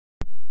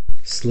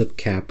Slip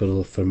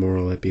capital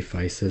femoral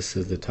epiphysis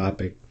is the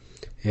topic,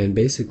 and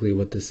basically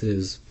what this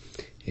is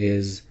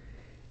it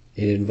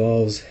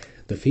involves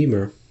the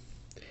femur,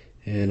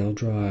 and I'll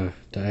draw a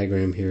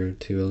diagram here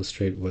to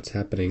illustrate what's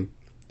happening.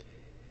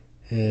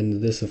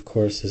 And this, of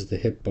course, is the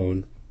hip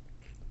bone,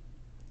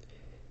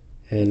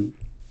 and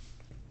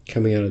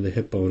coming out of the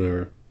hip bone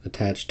or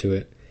attached to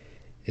it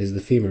is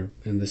the femur,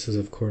 and this is,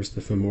 of course,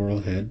 the femoral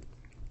head.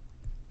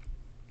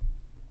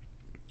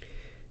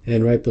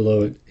 And right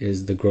below it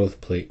is the growth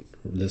plate,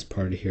 this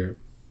part here.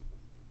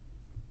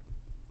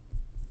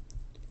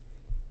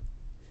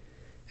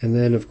 And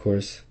then, of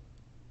course,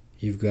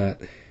 you've got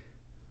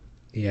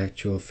the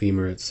actual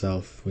femur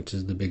itself, which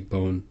is the big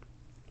bone.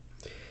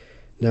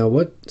 Now,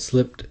 what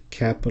slipped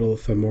capital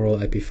femoral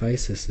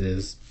epiphysis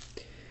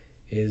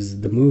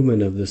is the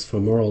movement of this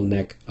femoral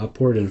neck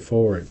upward and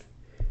forward.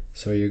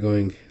 So you're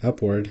going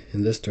upward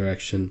in this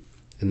direction,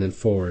 and then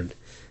forward.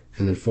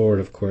 And then forward,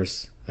 of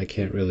course, I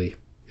can't really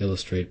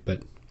illustrate,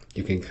 but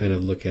you can kind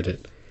of look at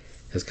it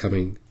as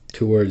coming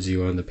towards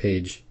you on the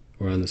page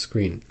or on the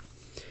screen.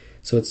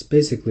 So it's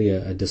basically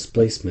a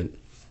displacement.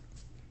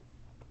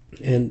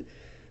 And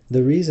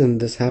the reason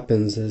this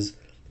happens is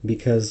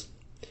because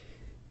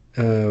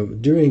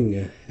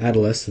during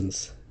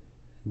adolescence,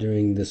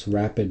 during this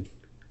rapid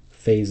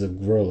phase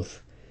of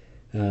growth,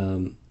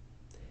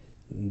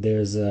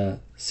 there's a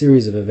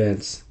series of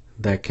events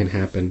that can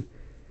happen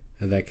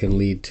and that can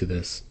lead to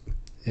this.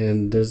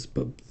 And there's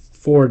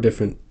 4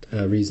 different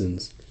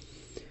reasons.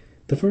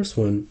 The first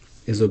one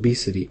is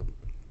obesity.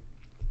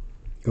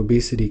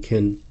 Obesity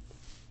can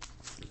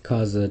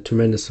cause a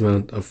tremendous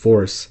amount of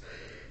force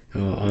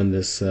on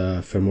this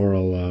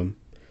femoral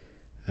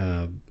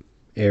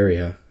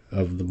area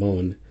of the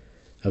bone,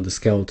 of the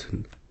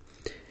skeleton.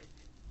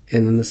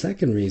 And then the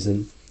second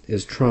reason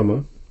is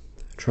trauma.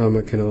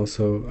 Trauma can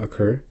also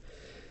occur.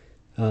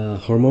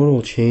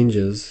 Hormonal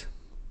changes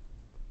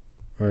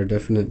are a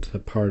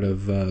definite part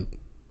of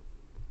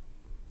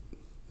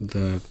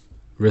the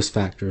risk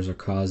factors or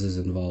causes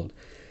involved.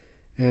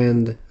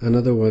 And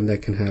another one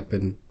that can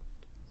happen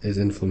is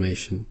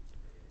inflammation.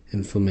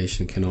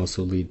 Inflammation can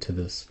also lead to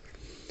this.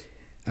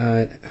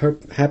 It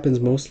happens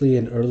mostly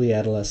in early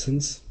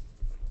adolescence,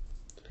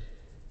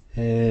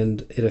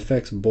 and it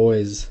affects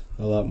boys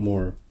a lot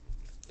more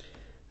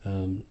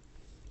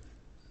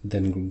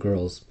than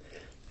girls.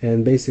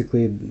 And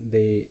basically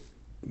they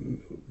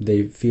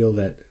feel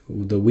that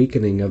the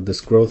weakening of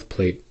this growth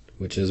plate,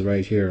 which is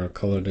right here, I'll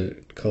color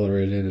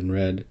it in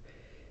red,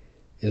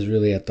 is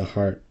really at the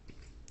heart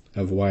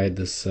of why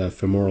this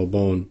femoral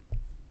bone,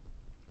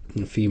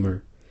 the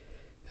femur,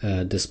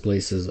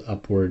 displaces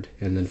upward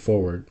and then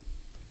forward.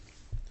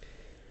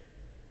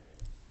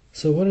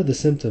 So what are the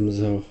symptoms,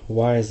 though?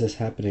 Why is this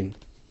happening?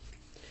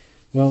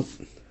 Well,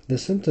 the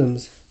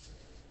symptoms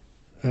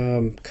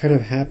kind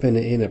of happen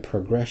in a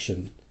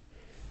progression.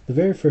 The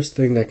very first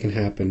thing that can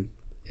happen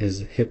is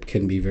hip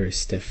can be very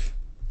stiff,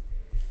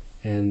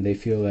 and they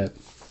feel that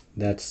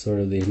that's sort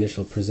of the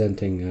initial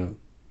presenting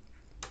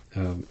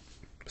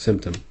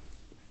symptom.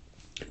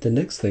 The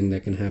next thing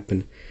that can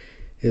happen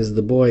is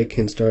the boy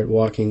can start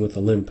walking with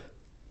a limp.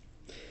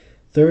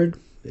 Third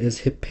is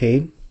hip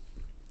pain,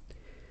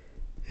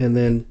 and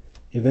then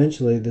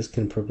eventually this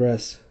can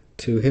progress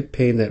to hip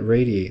pain that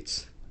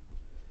radiates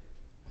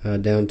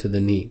down to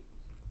the knee,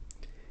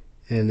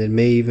 and it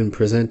may even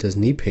present as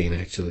knee pain,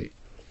 actually.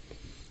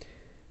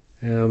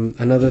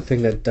 Another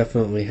thing that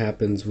definitely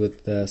happens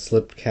with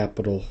slipped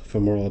capital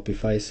femoral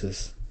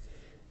epiphysis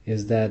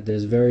is that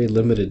there's very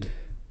limited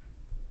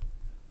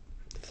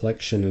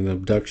flexion and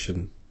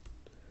abduction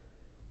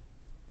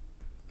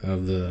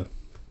of the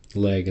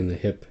leg and the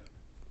hip.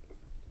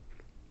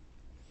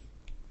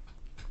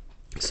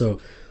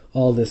 So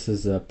all this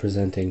is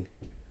presenting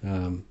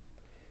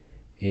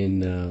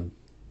in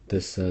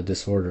this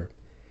disorder.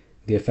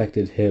 The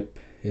affected hip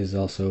is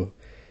also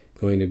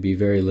going to be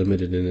very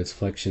limited in its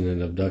flexion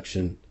and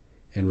abduction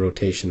and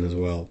rotation as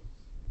well.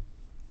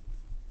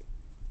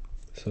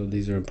 So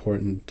these are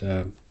important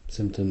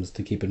symptoms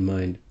to keep in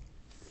mind.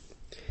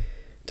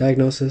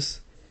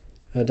 Diagnosis.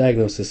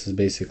 Diagnosis is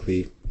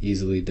basically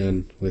easily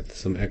done with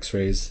some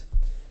x-rays,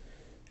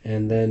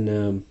 and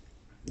then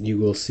you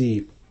will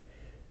see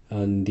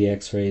on the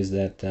x-rays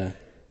that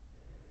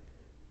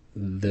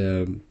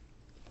the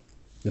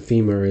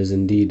femur is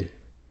indeed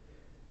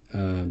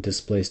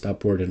displaced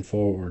upward and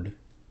forward,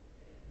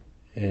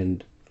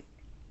 and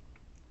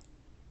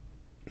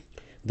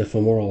the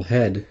femoral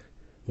head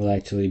will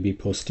actually be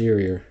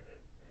posterior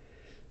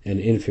and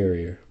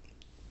inferior.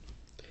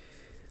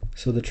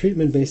 So the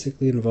treatment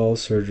basically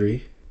involves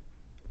surgery,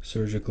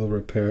 surgical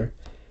repair,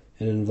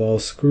 and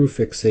involves screw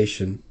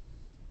fixation.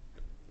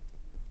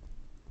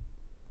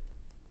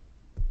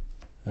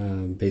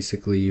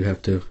 Basically you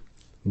have to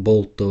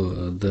bolt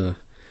the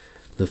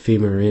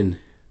femur in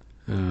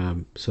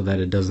so that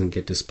it doesn't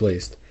get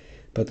displaced.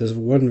 But there's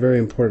one very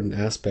important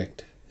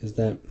aspect, is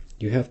that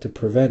you have to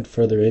prevent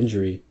further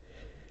injury.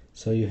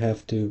 So you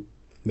have to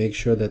make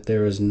sure that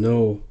there is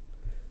no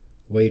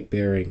weight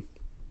bearing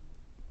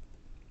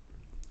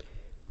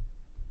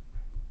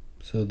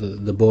So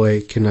the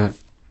boy cannot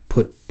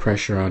put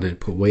pressure on it,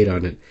 put weight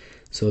on it.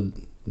 So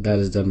that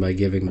is done by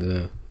giving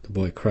the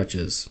boy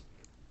crutches.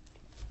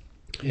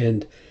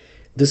 And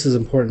this is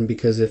important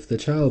because if the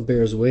child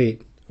bears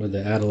weight, or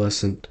the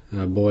adolescent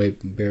boy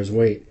bears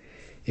weight,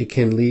 it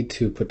can lead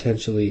to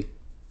potentially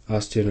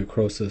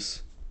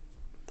osteonecrosis,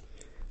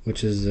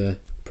 which is a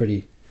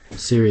pretty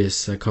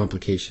serious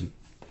complication.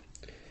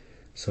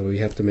 So we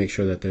have to make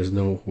sure that there's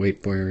no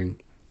weight bearing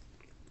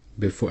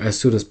as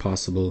soon as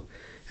possible,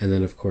 and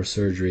then of course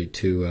surgery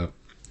to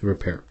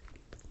repair.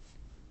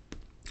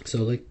 So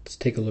let's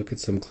take a look at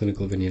some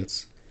clinical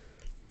vignettes.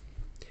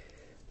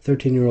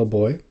 13-year-old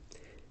boy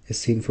is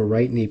seen for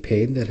right knee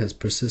pain that has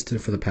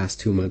persisted for the past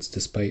 2 months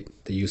despite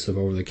the use of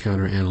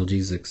over-the-counter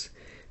analgesics.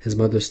 His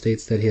mother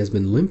states that he has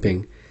been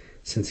limping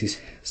since he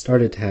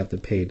started to have the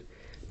pain.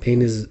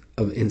 Pain is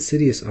of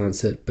insidious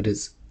onset, but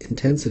its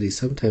intensity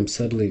sometimes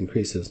subtly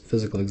increases.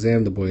 Physical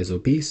exam: the boy is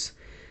obese.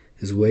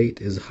 His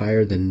weight is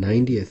higher than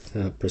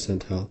 90th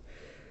percentile.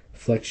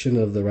 Flexion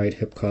of the right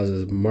hip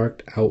causes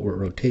marked outward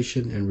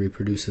rotation and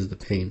reproduces the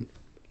pain.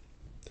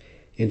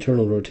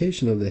 Internal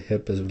rotation of the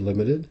hip is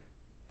limited,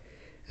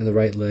 and the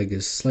right leg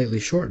is slightly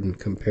shortened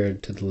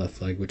compared to the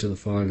left leg. Which of the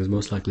following is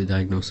most likely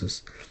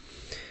diagnosis?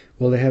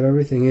 Well, they have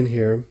everything in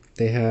here.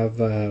 They have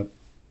a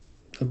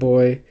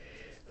boy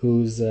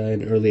who's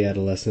in early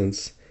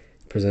adolescence,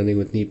 presenting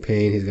with knee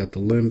pain. He's got the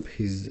limp,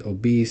 he's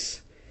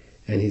obese,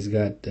 and he's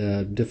got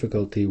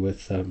difficulty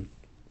with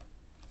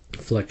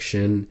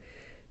flexion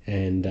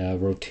and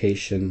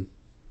rotation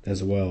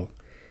as well.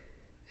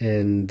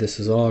 And this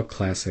is all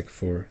classic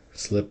for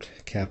slipped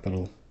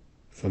capital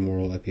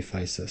femoral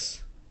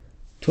epiphysis.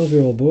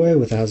 12-year-old boy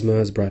with asthma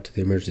is brought to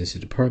the emergency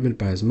department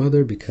by his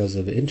mother because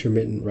of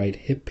intermittent right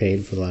hip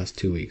pain for the last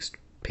 2 weeks.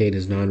 Pain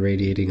is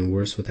non-radiating and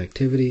worse with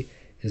activity.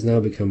 It has now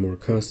become more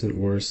constant,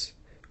 worse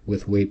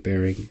with weight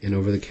bearing, and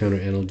over-the-counter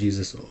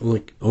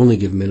analgesics only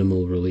give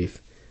minimal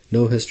relief.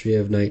 No history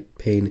of night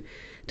pain,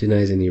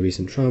 denies any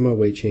recent trauma,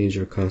 weight change,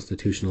 or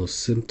constitutional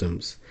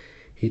symptoms.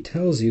 He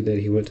tells you that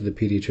he went to the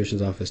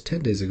pediatrician's office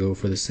 10 days ago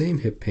for the same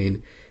hip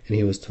pain, and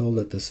he was told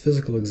that this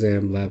physical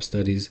exam, lab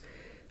studies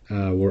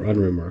were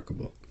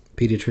unremarkable.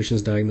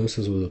 Pediatrician's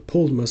diagnosis was a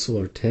pulled muscle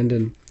or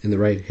tendon in the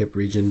right hip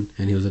region,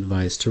 and he was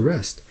advised to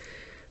rest.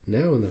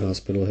 Now in the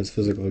hospital, his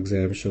physical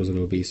exam shows an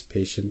obese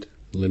patient,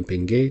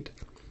 limping gait,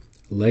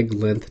 leg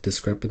length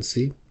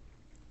discrepancy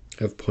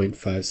of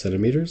 0.5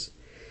 centimeters,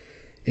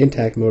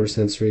 intact motor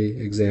sensory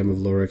exam of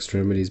lower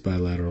extremities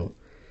bilateral.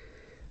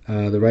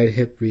 The right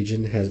hip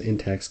region has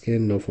intact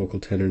skin, no focal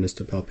tenderness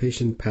to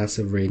palpation.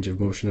 Passive range of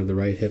motion of the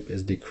right hip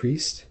is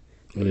decreased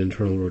on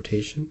internal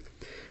rotation.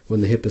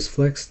 When the hip is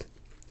flexed,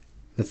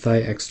 the thigh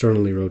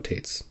externally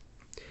rotates.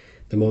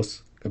 The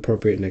most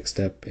appropriate next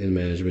step in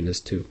management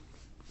is to.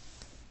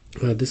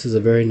 This is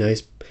a very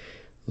nice,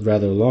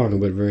 rather long,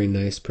 but very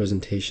nice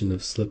presentation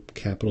of slip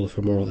capital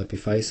femoral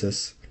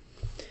epiphysis.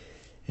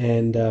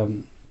 And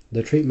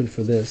the treatment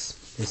for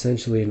this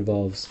essentially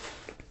involves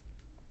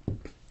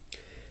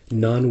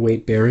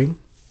non-weight bearing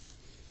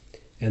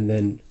and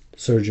then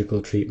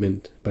surgical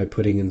treatment by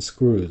putting in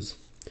screws.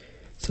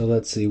 So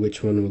let's see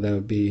which one that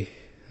would be.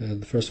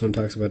 The first one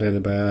talks about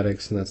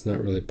antibiotics, and that's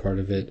not really part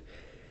of it.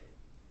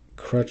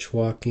 Crutch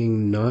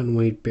walking,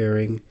 non-weight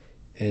bearing,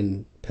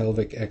 and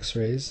pelvic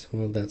x-rays.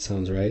 Well, that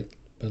sounds right,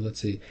 but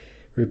let's see.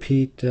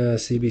 Repeat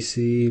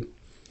CBC,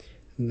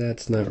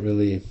 that's not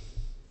really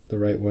the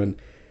right one.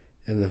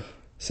 And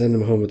send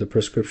them home with a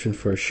prescription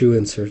for a shoe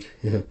insert.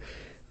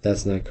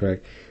 That's not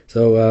correct.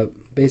 So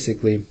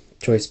basically,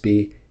 choice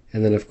B,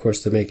 and then of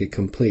course to make it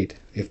complete,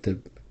 if the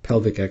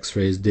pelvic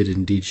x-rays did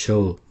indeed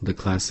show the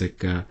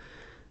classic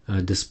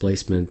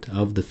displacement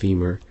of the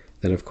femur,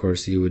 then of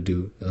course you would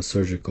do a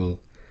surgical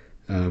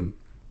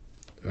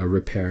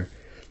repair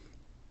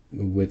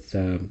with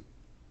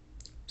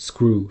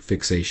screw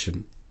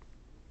fixation.